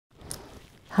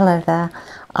Hello there,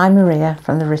 I'm Maria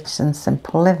from the Rich and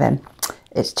Simple Living.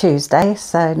 It's Tuesday,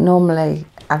 so normally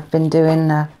I've been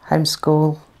doing a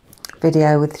homeschool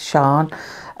video with Sian,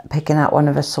 picking out one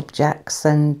of her subjects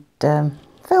and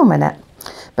filming it.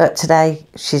 But today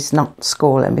she's not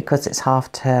schooling because it's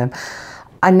half term.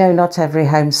 I know not every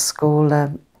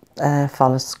homeschooler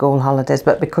follows school holidays,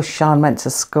 but because Sian went to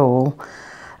school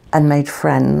and made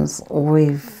friends,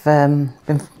 we've been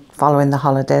following the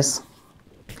holidays,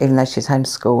 even though she's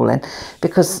homeschooling,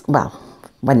 because, well,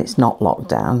 when it's not locked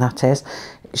down, that is,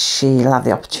 she'll have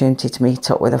the opportunity to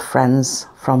meet up with her friends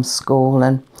from school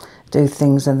and do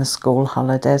things in the school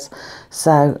holidays.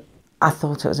 So I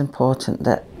thought it was important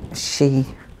that she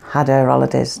had her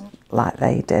holidays like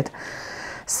they did.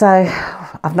 So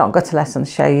I've not got a lesson to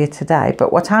show you today,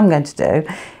 but what I'm going to do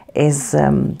is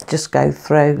just go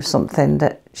through something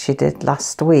that she did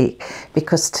last week,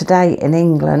 because today in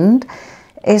England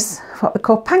is what we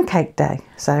call Pancake Day.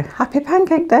 So happy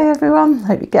Pancake Day, everyone.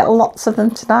 Hope you get lots of them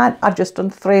tonight. I've just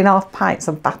done 3.5 pints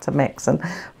of batter mix and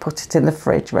put it in the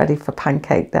fridge ready for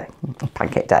Pancake Day.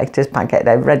 Pancake Day, it is Pancake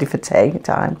Day, ready for tea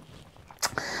time.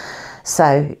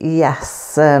 So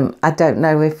yes, I don't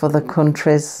know if other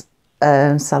countries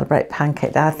celebrate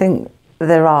Pancake Day. I think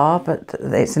there are, but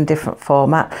it's in different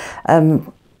format.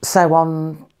 So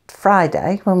on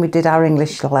Friday, when we did our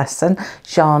English lesson,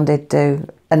 Sian did do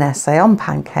an essay on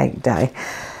Pancake Day.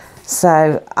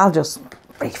 So I'll just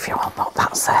brief you on what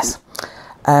that says.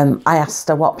 I asked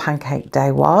her what Pancake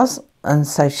Day was, and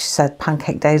so she said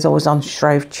Pancake Day is always on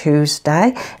Shrove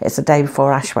Tuesday. It's the day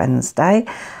before Ash Wednesday,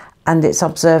 and it's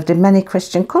observed in many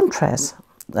Christian countries.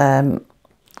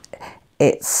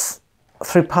 It's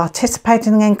through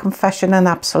participating in confession and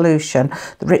absolution,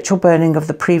 the ritual burning of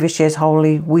the previous year's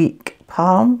Holy Week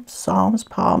palms,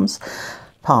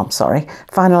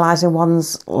 finalising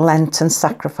one's Lenten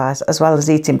sacrifice, as well as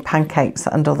eating pancakes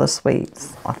and other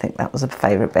sweets. I think that was a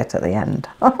favourite bit at the end.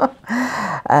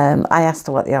 I asked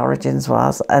her what the origins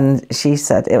was, and she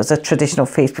said it was a traditional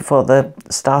feast before the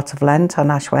start of Lent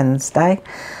on Ash Wednesday.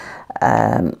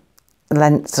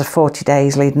 Lent's 40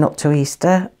 days leading up to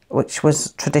Easter, which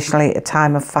was traditionally a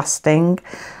time of fasting.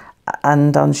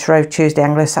 And on Shrove Tuesday,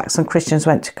 Anglo-Saxon Christians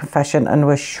went to confession and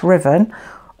were shriven,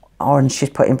 or, and she's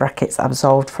put in brackets,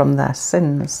 absolved from their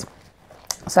sins.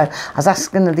 So I was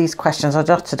asking her these questions. I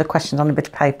jotted the questions on a bit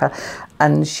of paper,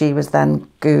 and she was then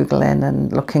Googling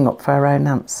and looking up for her own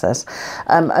answers.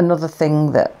 Another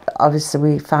thing that obviously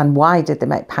we found, why did they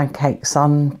make pancakes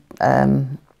on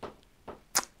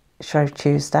Shrove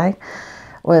Tuesday,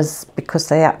 was because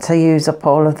they had to use up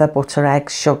all of their butter,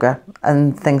 eggs, sugar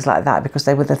and things like that, because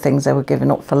they were the things they were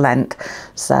giving up for Lent.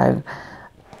 So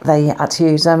they had to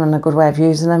use them, and a good way of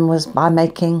using them was by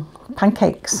making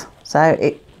pancakes. So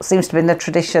it seems to be the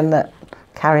tradition that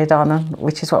carried on,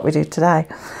 which is what we do today.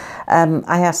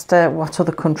 I asked her what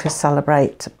other countries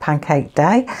celebrate Pancake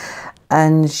Day,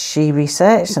 and she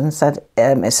researched and said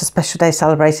it's a special day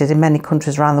celebrated in many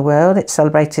countries around the world. It's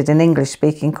celebrated in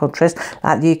English-speaking countries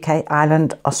like the UK,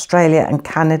 Ireland, Australia and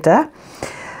Canada.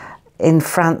 In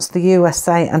France, the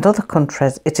USA and other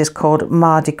countries, it is called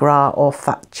Mardi Gras or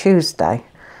Fat Tuesday.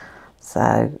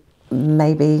 So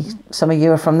maybe some of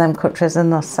you are from them countries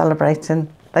and are celebrating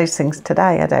those things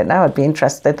today. I don't know. I'd be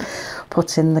interested.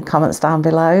 Put in the comments down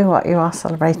below what you are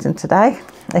celebrating today,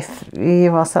 if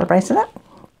you are celebrating it.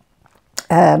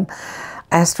 I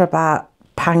asked her about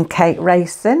pancake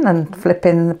racing and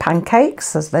flipping the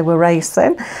pancakes as they were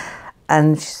racing,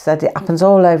 and she said it happens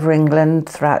all over England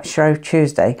throughout Shrove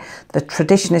Tuesday. The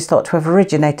tradition is thought to have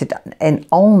originated in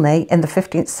Olney in the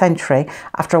 15th century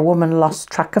after a woman lost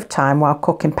track of time while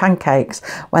cooking pancakes.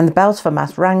 When the bells for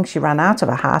mass rang, she ran out of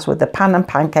her house with the pan and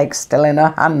pancakes still in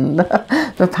her hand.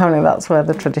 Apparently that's where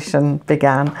the tradition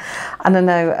began. And I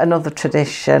know another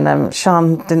tradition,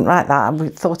 Sian didn't write that, we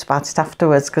thought about it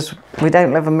afterwards, because we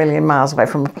don't live a million miles away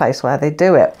from a place where they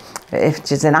do it,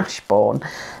 which is in Ashbourne.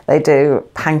 They do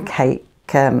pancake,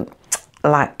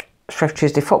 like Shrove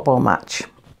Tuesday football match,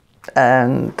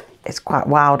 and it's quite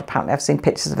wild. Apparently I've seen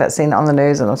pictures of it, seen it on the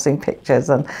news, and I've seen pictures,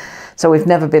 and so we've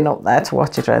never been up there to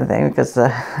watch it or anything, because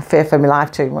I fear for my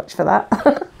life too much for that.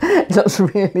 It looks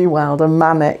really wild and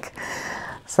manic.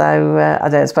 So I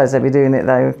don't suppose they'll be doing it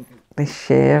though this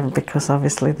year, because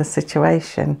obviously the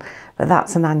situation, but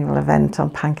that's an annual event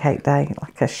on Pancake Day,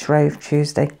 like a Shrove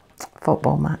Tuesday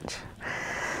football match.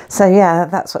 So yeah,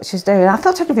 that's what she's doing. I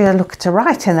thought I'd give you a look at her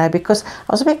writing though, because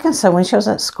I was a bit concerned when she was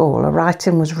at school. Her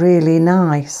writing was really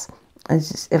nice.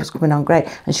 and it was coming on great.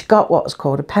 And she got what was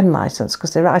called a pen licence,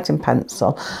 because they write in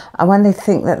pencil, and when they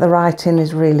think that the writing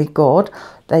is really good,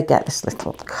 they get this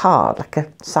little card, like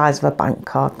a size of a bank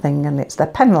card thing, and it's their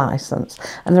pen licence,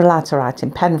 and they're allowed to write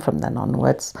in pen from then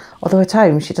onwards. Although at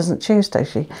home she doesn't choose to,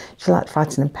 she likes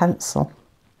writing in pencil.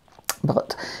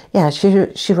 But yeah,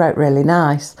 she wrote really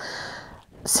nice.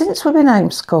 Since we've been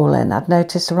homeschooling, I've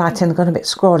noticed the writing had gone a bit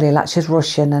scrawly, like she's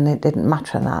rushing, and it didn't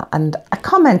matter and that. And I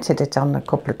commented it on a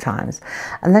couple of times.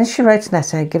 And then she wrote an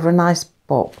essay, give her a nice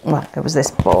book. Well, it was this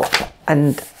book,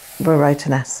 and we wrote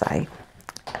an essay.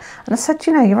 And I said,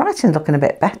 you know, your writing's looking a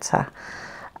bit better.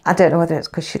 I don't know whether it's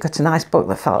because she got a nice book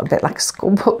that felt a bit like a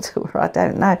school book to her, I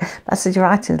don't know. But I said, your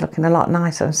writing's looking a lot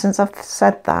nicer. And since I've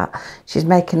said that, she's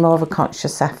making more of a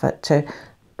conscious effort to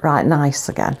write nice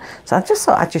again. So I just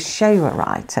thought I'd just show you her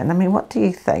writing. I mean, what do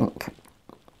you think?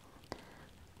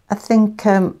 I think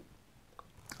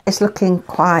it's looking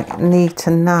quite neat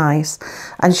and nice.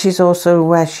 And she's also,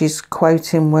 where she's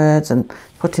quoting words and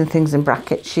putting things in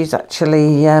brackets, she's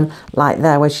actually, like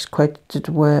there where she's quoted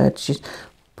words, she's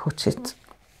put it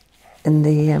in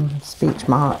the speech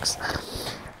marks.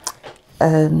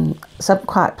 So I'm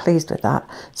quite pleased with that.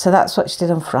 So that's what she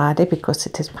did on Friday, because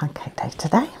it is Pancake Day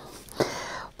today.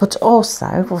 But also,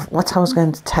 what I was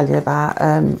going to tell you about,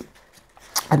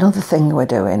 another thing we're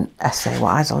doing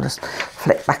essay-wise, I'll just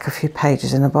flick back a few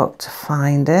pages in the book to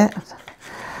find it.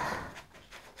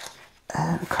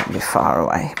 Can't be far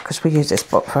away, because we use this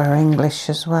book for our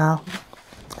English as well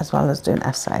as doing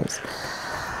essays.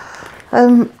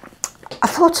 I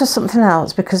thought of something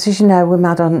else, because as you know, we're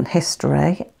mad on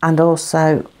history, and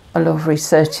also I love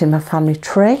researching my family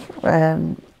tree.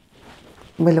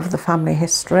 We love the family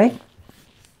history.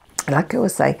 Like I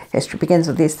always say, history begins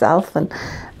with yourself, and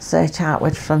search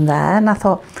outwards from there. And I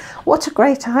thought, what a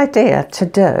great idea to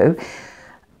do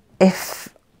if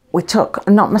we took,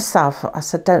 not myself, I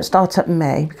said don't start at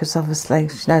me, because obviously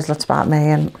she knows a lot about me,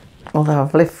 and although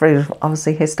I've lived through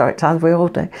obviously historic times, we all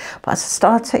do. But I said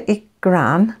start at your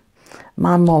gran,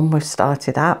 my mum we've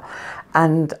started out,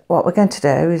 and what we're going to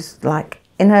do is, like,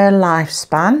 in her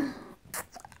lifespan,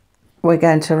 we're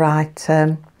going to write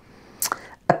a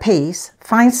piece,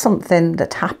 find something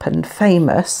that happened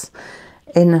famous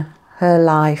in her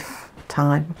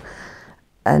lifetime,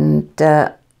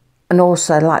 and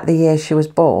also, like, the year she was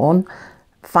born,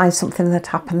 find something that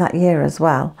happened that year as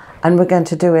well. And we're going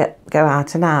to do it, go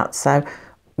out and out. So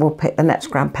we'll pick the next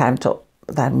grandparent up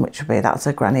then, which will be, that's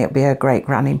her granny, it'll be her great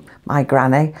granny, my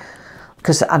granny.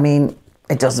 Because, I mean,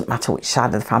 it doesn't matter which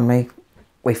side of the family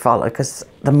we follow, because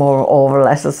they're more or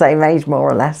less the same age, more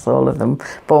or less, all of them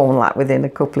born like within a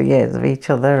couple of years of each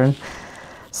other. And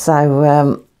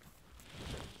so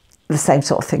the same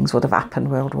sort of things would have happened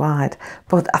worldwide.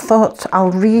 But I thought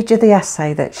I'll read you the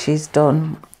essay that she's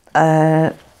done. It's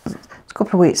a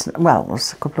couple of weeks, well, it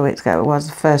was a couple of weeks ago, it was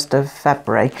the 1st of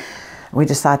February, we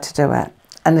decided to do it.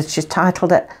 And she's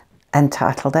entitled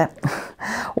it,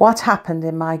 What Happened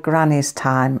in My Granny's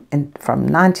Time from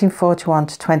 1941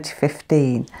 to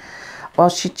 2015. Well,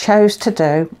 she chose to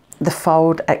do the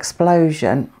Fauld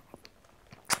explosion.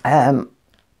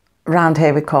 Round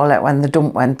here we call it when the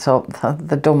dump went up,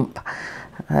 the dump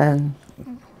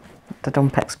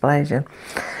explosion.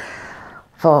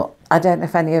 But I don't know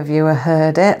if any of you have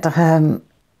heard it.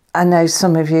 I know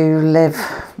some of you live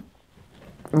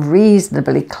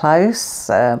reasonably close,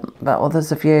 but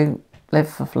others of you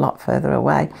live a lot further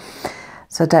away.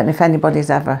 So I don't know if anybody's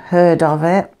ever heard of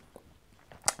it.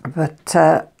 But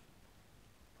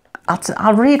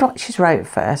I'll read what she's wrote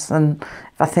first, and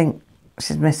if I think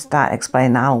she's missed out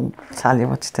explaining, I'll tell you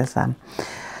what it is then.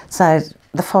 So,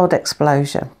 the Fauld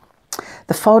explosion.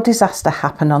 The Fauld disaster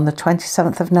happened on the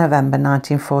 27th of November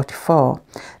 1944.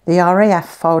 The RAF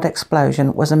Fauld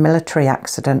explosion was a military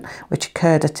accident which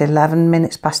occurred at 11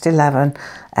 minutes past 11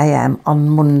 a.m. on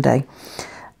Monday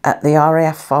at the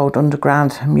RAF Fauld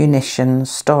Underground Munitions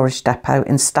Storage Depot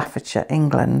in Staffordshire,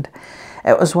 England.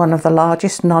 It was one of the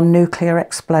largest non-nuclear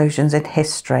explosions in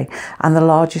history and the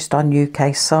largest on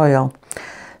UK soil.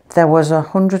 There was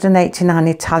 189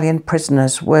 Italian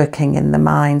prisoners working in the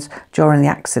mines during the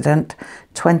accident.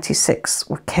 26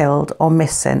 were killed or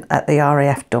missing at the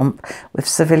RAF dump, with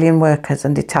civilian workers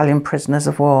and Italian prisoners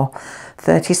of war.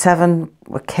 37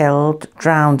 were killed,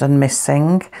 drowned and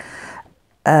missing.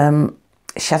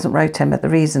 She hasn't wrote in, but the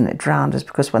reason it drowned is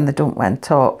because when the dump went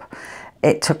up,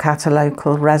 it took out a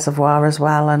local reservoir as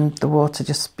well, and the water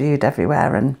just spewed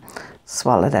everywhere and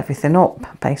swallowed everything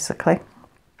up, basically.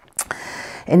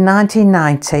 In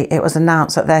 1990, it was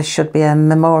announced that there should be a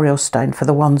memorial stone for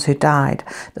the ones who died.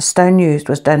 The stone used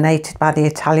was donated by the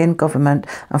Italian government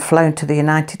and flown to the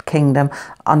United Kingdom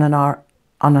on an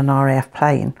on an RAF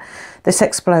plane. This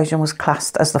explosion was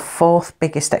classed as the 4th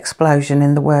biggest explosion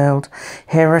in the world.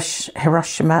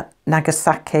 Hiroshima,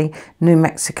 Nagasaki, New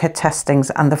Mexico testings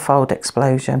and the Fauld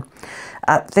explosion.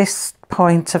 At this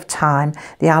point of time,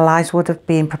 the Allies would have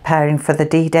been preparing for the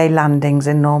D-Day landings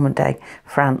in Normandy,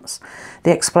 France.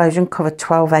 The explosion covered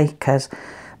 12 acres.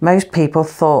 Most people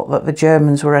thought that the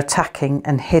Germans were attacking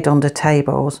and hid under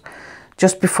tables.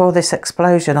 Just before this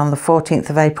explosion, on the 14th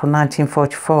of April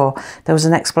 1944, there was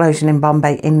an explosion in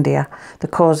Bombay, India. The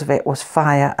cause of it was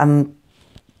fire, and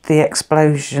the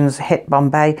explosions hit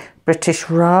Bombay, British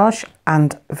Raj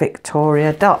and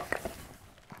Victoria Dock.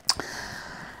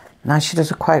 Now she does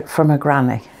a quote from her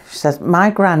granny. She says, "My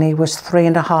granny was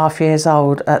 3.5 years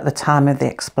old at the time of the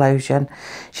explosion.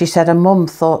 She said her mum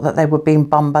thought that they were being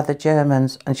bombed by the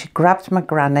Germans, and she grabbed my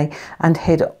granny and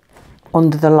hid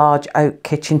under the large oak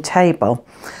kitchen table.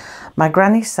 My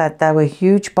granny said there were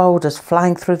huge boulders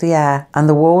flying through the air and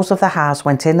the walls of the house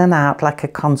went in and out like a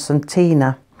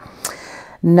concertina.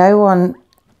 No one..."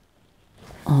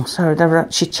 Oh, sorry,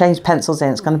 she changed pencils in,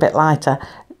 it's gone a bit lighter.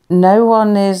 "No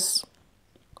one is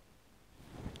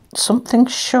something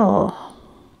sure."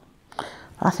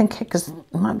 I think it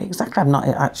might be exactly, I'm not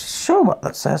actually sure what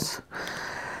that says.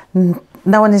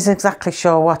 "No one is exactly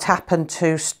sure what happened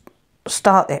to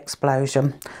start the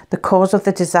explosion. The cause of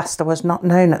the disaster was not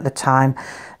known at the time.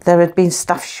 There had been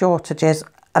staff shortages,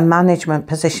 a management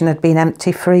position had been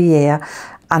empty for a year,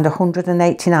 and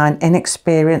 189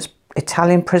 inexperienced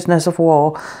Italian prisoners of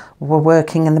war were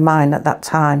working in the mine at that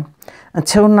time.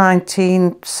 Until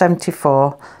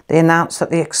 1974, they announced that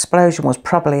the explosion was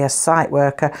probably a site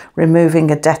worker removing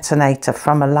a detonator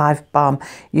from a live bomb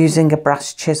using a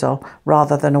brass chisel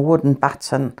rather than a wooden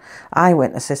baton.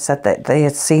 Eyewitnesses said that they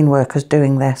had seen workers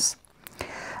doing this.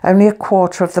 Only a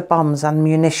quarter of the bombs and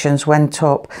munitions went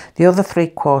up. The other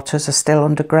 3/4 are still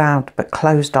underground, but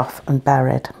closed off and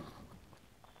buried."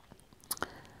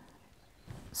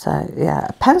 So, yeah,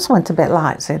 a pencil went a bit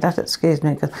light, so you'd have to excuse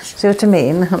me. See what I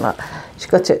mean? She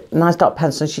got a nice dot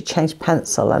pencil and she changed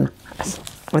pencil, and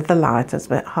with the light, it's a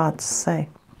bit hard to see.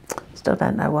 Still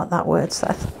don't know what that word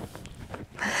says.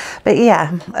 But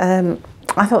yeah,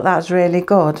 I thought that was really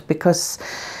good because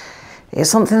it's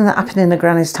something that happened in a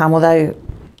granny's time, although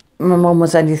my mum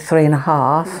was only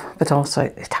 3.5, but also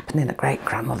it happened in a great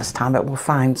grandmother's time, but we'll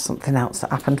find something else that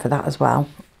happened for that as well.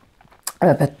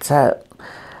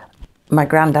 My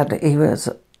granddad, he was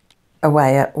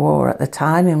away at war at the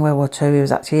time in World War II. He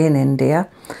was actually in India,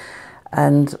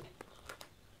 and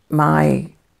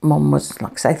my mum was,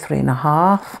 like I say,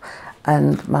 3.5,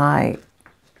 and my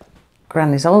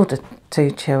granny's older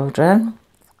 2 children,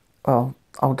 well,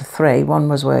 older 3, one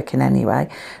was working anyway,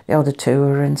 the older 2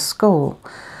 were in school.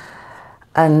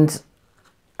 And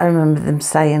I remember them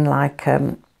saying, like,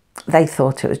 they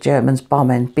thought it was Germans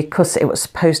bombing because it was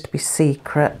supposed to be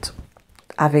secret,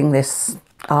 having this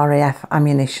RAF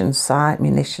ammunition site,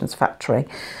 munitions factory,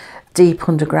 deep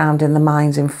underground in the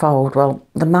mines in Fauld. Well,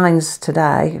 the mines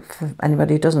today, for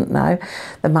anybody who doesn't know,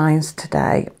 the mines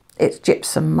today, it's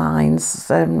gypsum mines.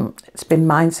 It's been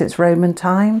mined since Roman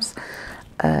times.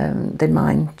 They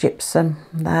mine gypsum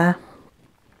there,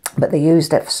 but they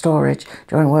used it for storage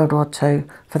during World War II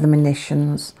for the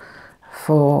munitions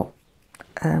for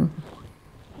the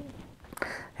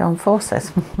armed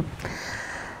forces.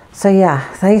 So yeah,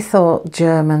 they thought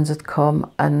Germans had come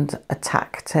and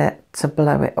attacked it to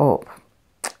blow it up,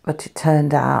 but it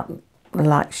turned out,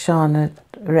 like Sian had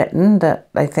written, that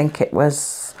they think it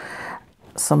was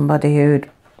somebody who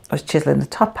was chiselling the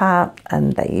top out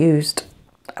and they used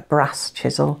a brass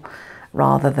chisel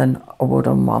rather than a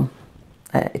wooden one.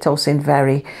 It all seemed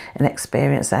very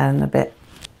inexperienced there and a bit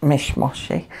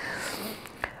mishmashy.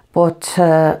 But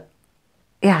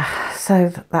yeah, so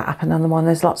that happened on the one.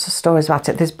 There's lots of stories about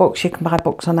it. There's books, you can buy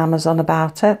books on Amazon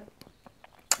about it.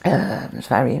 It's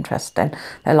very interesting.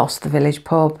 They lost the village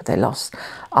pub. They lost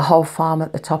a whole farm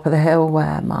at the top of the hill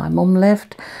where my mum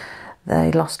lived.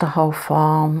 They lost a whole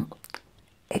farm.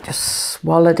 It just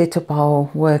swallowed it up,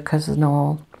 all workers and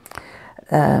all.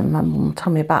 My mum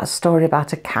told me about a story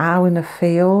about a cow in a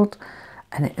field,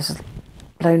 and it was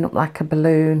blown up like a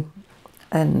balloon,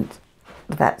 and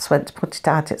the vets went to put it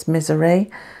out its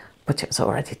misery, but it was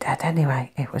already dead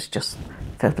anyway. It was just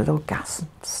filled with all gas and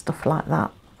stuff like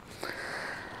that.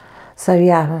 So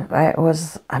yeah, it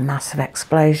was a massive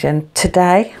explosion.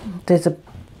 Today, there's a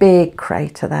big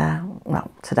crater there.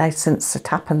 Well, today, since it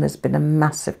happened, there's been a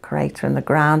massive crater in the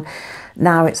ground.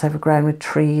 Now it's overgrown with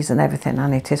trees and everything,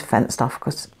 and it is fenced off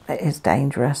because it is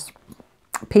dangerous.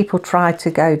 People try to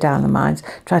go down the mines,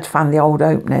 try to find the old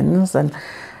openings, and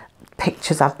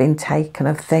pictures have been taken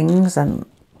of things, and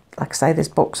like I say, there's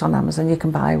books on Amazon you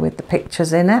can buy with the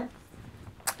pictures in it,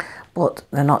 but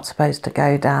they're not supposed to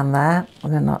go down there,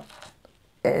 and they're not.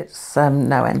 It's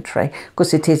no entry,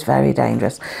 because it is very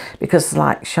dangerous, because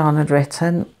like Sian had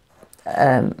written,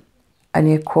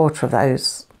 only a quarter of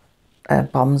those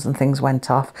bombs and things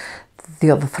went off. The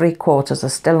other 3/4 are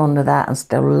still under there and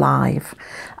still live,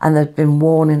 and there have been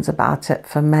warnings about it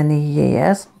for many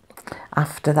years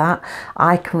after that.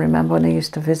 I can remember when I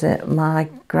used to visit my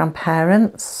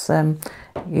grandparents,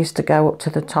 used to go up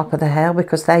to the top of the hill,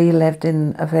 because they lived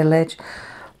in a village.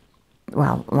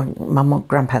 Well, my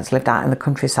grandparents lived out in the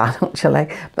countryside actually,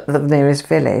 but the nearest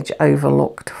village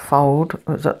overlooked Fauld. It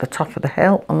was at the top of the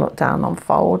hill and looked down on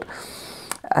Fauld.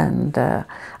 And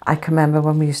I can remember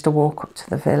when we used to walk up to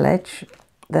the village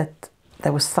that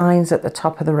there were signs at the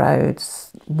top of the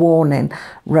roads warning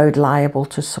road liable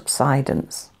to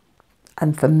subsidence.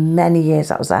 And for many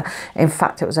years I was there. In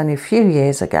fact, it was only a few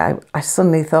years ago I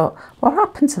suddenly thought, what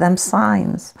happened to them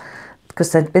signs?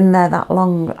 Because they'd been there that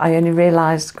long. I only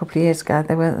realised a couple of years ago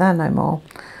they weren't there no more.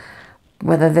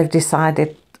 Whether they've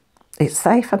decided it's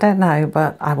safe, I don't know,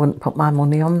 but I wouldn't put my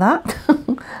money on that.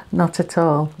 Not at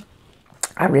all.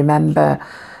 I remember,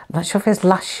 I'm not sure if it's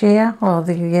last year or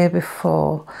the year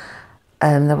before,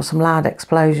 there were some loud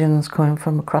explosions coming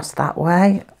from across that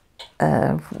way.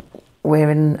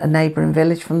 We're in a neighbouring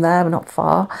village from there, we're not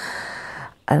far.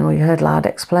 And we heard loud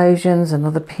explosions, and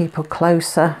other people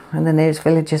closer in the nearest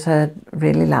villages heard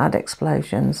really loud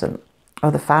explosions. And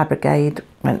the fire brigade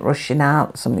went rushing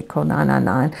out. Somebody called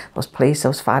 999. There was police, there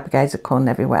was fire brigades that called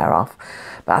everywhere off.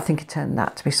 But I think it turned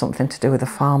out to be something to do with the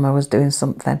farmer was doing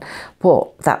something.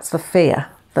 But that's the fear,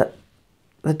 that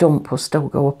the dump will still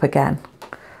go up again.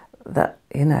 That,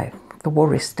 you know, the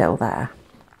worry's still there.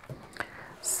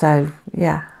 So,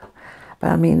 yeah. But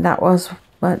I mean, that was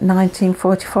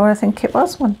 1944, I think it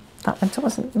was, when that went up,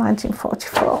 wasn't it?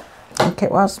 1944, I think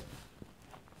it was.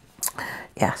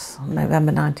 Yes,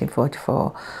 November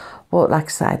 1944. But like I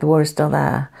say, the war is still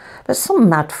there. But some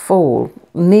mad fool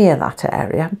near that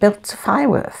area built a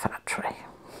firework factory.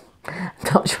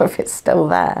 Not sure if it's still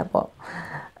there, but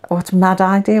what a mad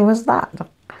idea was that? But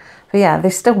yeah,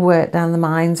 they still work down the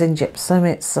mines in gypsum.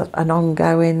 It's an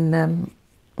ongoing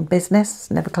business,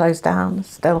 never closed down.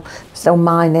 Still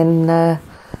mining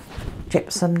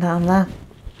gypsum down there.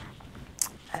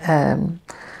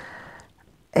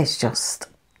 It's just,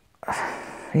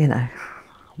 you know,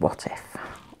 what if?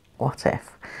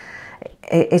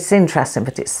 It's interesting,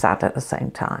 but it's sad at the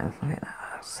same time, you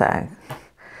know. So,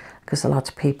 because a lot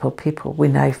of people we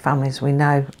know, families we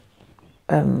know,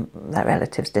 their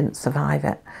relatives didn't survive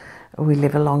it. We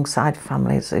live alongside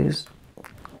families who's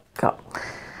got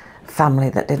family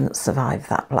that didn't survive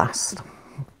that blast,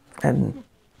 and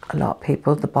a lot of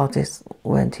people, the bodies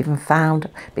weren't even found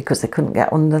because they couldn't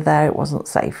get under there. It wasn't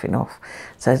safe enough.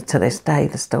 So to this day,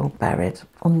 they're still buried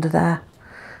under there.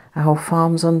 The whole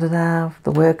farm's under there,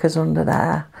 the workers under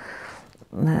there.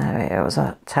 No, it was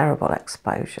a terrible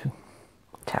explosion.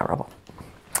 Terrible.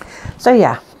 So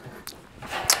yeah.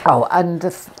 Oh, and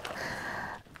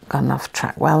gone off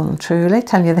track well and truly,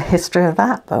 telling you the history of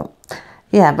that. But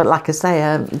yeah, but like I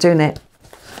say,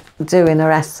 doing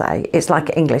her essay, it's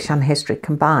like English and history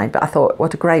combined, but I thought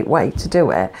what a great way to do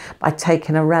it, by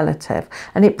taking a relative,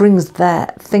 and it brings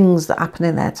their things that happen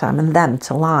in their time and them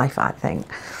to life. I think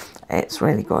it's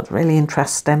really good, really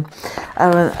interesting.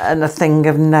 And a thing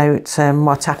of note,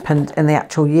 what happened in the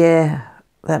actual year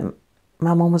that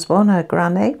my mum was born, her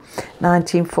granny,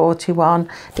 1941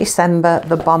 December,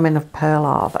 the bombing of Pearl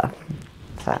Harbor.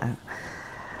 So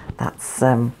that's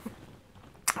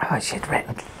what she'd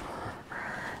written.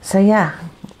 So yeah,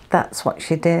 that's what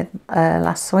she did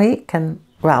last week. And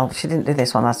well, she didn't do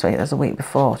this one last week, it was a week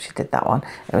before she did that one.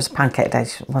 It was Pancake Day,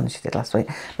 one she did last week,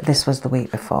 but this was the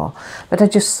week before. But I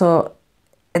just thought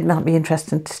it might be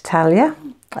interesting to tell you,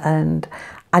 and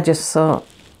I just thought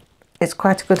it's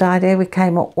quite a good idea we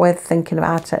came up with, thinking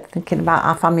about it, thinking about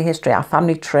our family history, our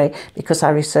family tree, because I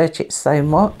research it so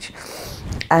much,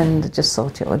 and I just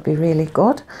thought it would be really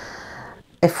good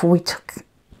if we took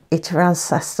each of our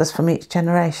ancestors from each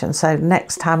generation. So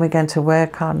next time we're going to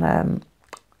work on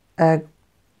her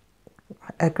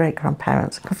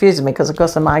great-grandparents. Confusing me because of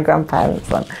course they're my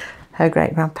grandparents and her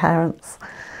great-grandparents.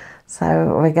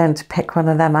 So we're going to pick one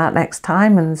of them out next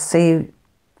time and see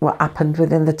what happened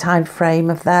within the time frame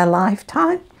of their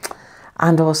lifetime,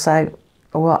 and also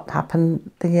what happened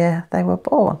the year they were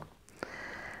born.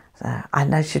 So I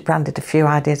know she's branded a few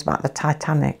ideas about the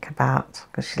Titanic,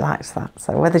 because she likes that.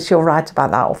 So whether she'll write about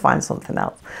that or find something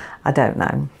else, I don't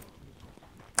know.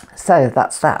 So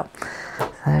that's that.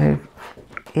 So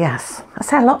yes, I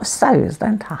say a lot of so's,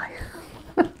 don't I?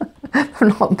 I'm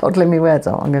not muddling my words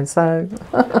out, I'm going to say.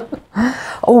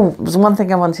 Oh, there's one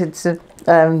thing I wanted to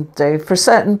do for a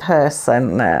certain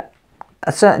person, a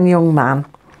certain young man,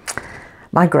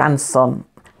 my grandson.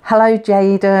 Hello,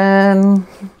 Jaden.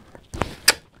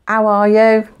 How are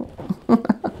you?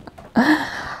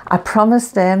 I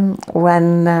promised him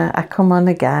when I come on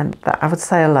again that I would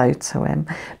say hello to him,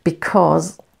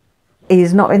 because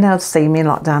he's not been able to see me in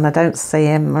lockdown. I don't see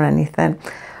him or anything.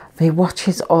 He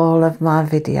watches all of my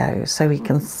videos so he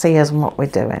can see us and what we're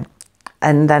doing.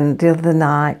 And then the other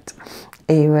night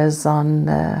he was on,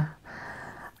 I'm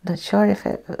not sure if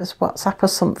it was WhatsApp or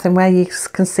something, where you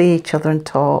can see each other and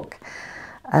talk.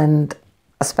 And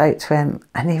I spoke to him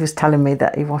and he was telling me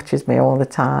that he watches me all the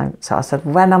time. So I said,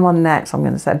 when I'm on next, I'm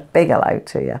going to say a big hello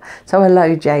to you. So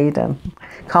hello, Jaden.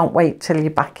 Can't wait till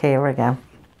you're back here again.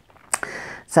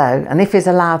 So, and if he's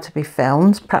allowed to be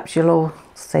filmed, perhaps you'll all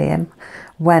see him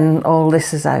when all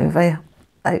this is over.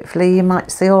 Hopefully you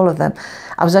might see all of them.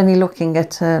 I was only looking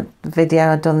at a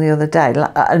video I'd done the other day,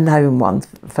 like a known one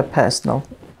for personal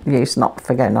use, not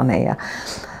for going on here.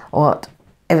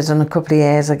 It was done a couple of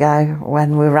years ago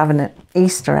when we were having an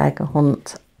Easter egg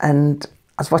hunt, and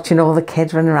I was watching all the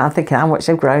kids running around thinking how much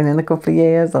they've grown in a couple of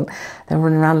years, and they're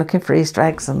running around looking for Easter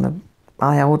eggs, and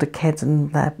my older kids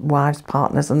and their wives,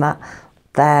 partners and that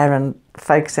there, and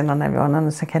focusing on everyone. And I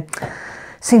was thinking,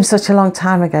 seems such a long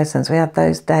time ago since we had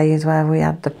those days where we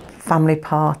had the family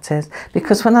parties.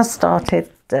 Because when I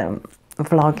started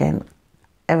vlogging,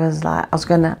 it was like I was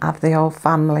going to have the whole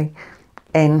family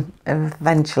in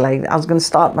eventually. I was going to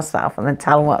start myself and then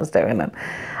tell them what I was doing and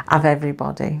have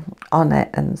everybody on it.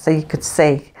 And so you could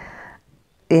see,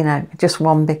 you know, just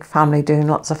one big family doing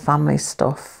lots of family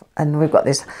stuff. And we've got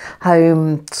this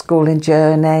homeschooling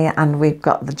journey, and we've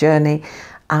got the journey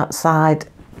outside,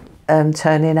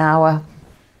 turning our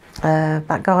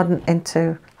back garden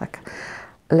into like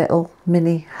a little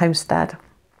mini homestead,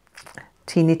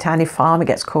 teeny tiny farm. It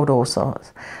gets called all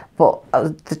sorts, but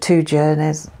the two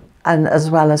journeys, and as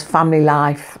well as family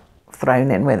life thrown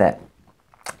in with it,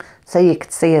 so you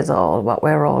could see us all, what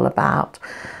we're all about.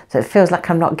 So it feels like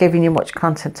I'm not giving you much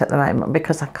content at the moment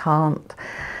because I can't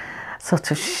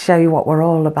sort of show you what we're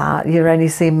all about. You're only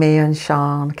seeing me and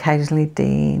Sian, occasionally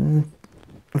Dean,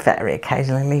 very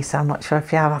occasionally Lisa. I'm not sure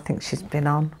if you have, I think she's been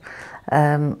on.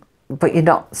 But you're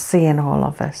not seeing all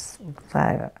of us.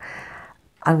 So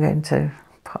I'm going to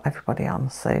put everybody on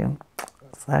soon.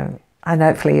 So, and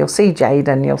hopefully you'll see Jade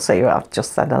and you'll see who I've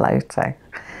just said hello to.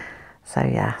 So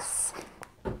yes.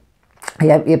 I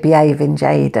hope you're behaving,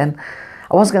 Jade. And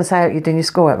I was going to say I hope you're doing your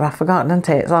schoolwork, but I've forgotten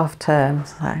until it's half term.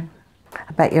 So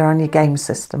I bet you're on your game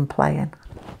system playing.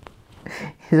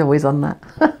 He's always on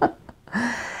that.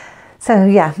 So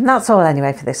yeah, that's all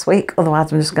anyway for this week.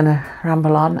 Otherwise, I'm just going to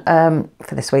ramble on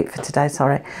for this week, for today,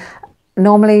 sorry.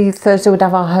 Normally Thursday would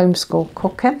have our homeschool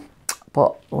cooking,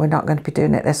 but we're not going to be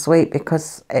doing it this week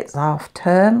because it's half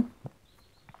term.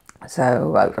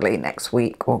 So hopefully next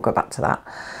week we'll go back to that.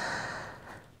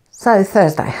 So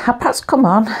Thursday, I'll perhaps come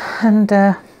on and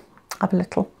have a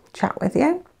little chat with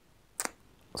you.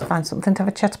 Let's find something to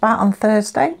have a chat about on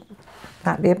Thursday.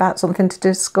 Might be about something to do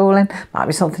with schooling, might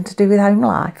be something to do with home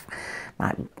life,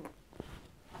 might be a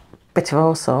bit of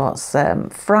all sorts.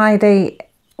 Friday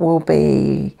will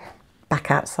be back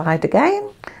outside again,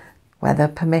 weather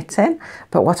permitting.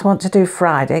 But what I want to do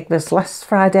Friday, because last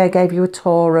Friday I gave you a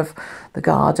tour of the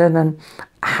garden and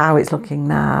how it's looking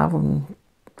now. And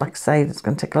like I say, it's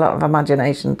going to take a lot of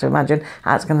imagination to imagine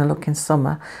how it's going to look in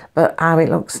summer, but how it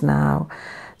looks now.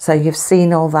 So you've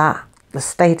seen all that. The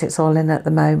state it's all in at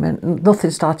the moment.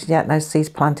 Nothing started yet, no seeds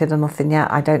planted or nothing yet.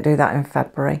 I don't do that in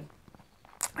February.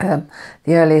 The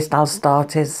earliest I'll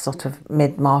start is sort of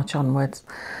mid-March onwards.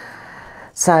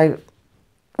 So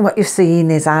what you've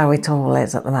seen is how it all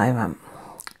is at the moment.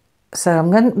 So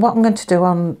what I'm going to do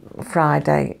on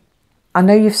Friday, I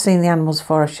know you've seen the animals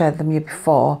before, I've showed them you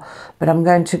before, but I'm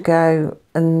going to go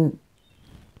and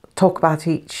talk about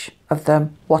each of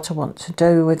them, what I want to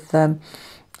do with them,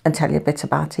 and tell you a bit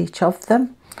about each of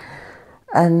them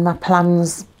and my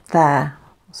plans there.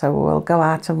 So we'll go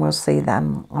out and we'll see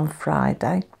them on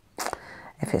Friday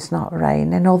if it's not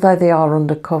raining, although they are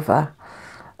under cover.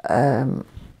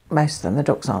 Most of them, the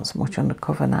ducks aren't so much under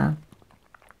cover now,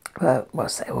 but we'll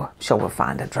see. Sure, we'll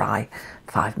find a dry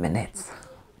 5 minutes.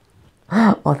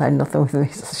 Although nothing with me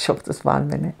is as short as 5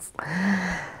 minutes.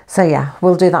 So yeah,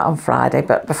 we'll do that on Friday,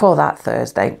 but before that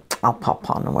Thursday I'll pop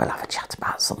on and we'll have a chat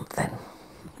about something.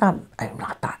 I don't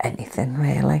like about anything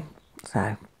really.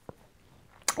 So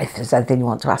if there's anything you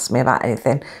want to ask me about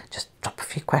anything, just drop a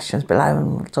few questions below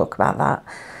and we'll talk about that.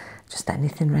 Just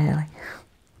anything really.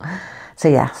 So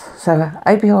yes, so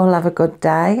I hope you all have a good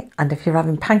day, and if you're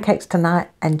having pancakes tonight,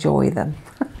 enjoy them.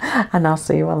 And I'll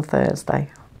see you on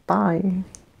Thursday. Bye.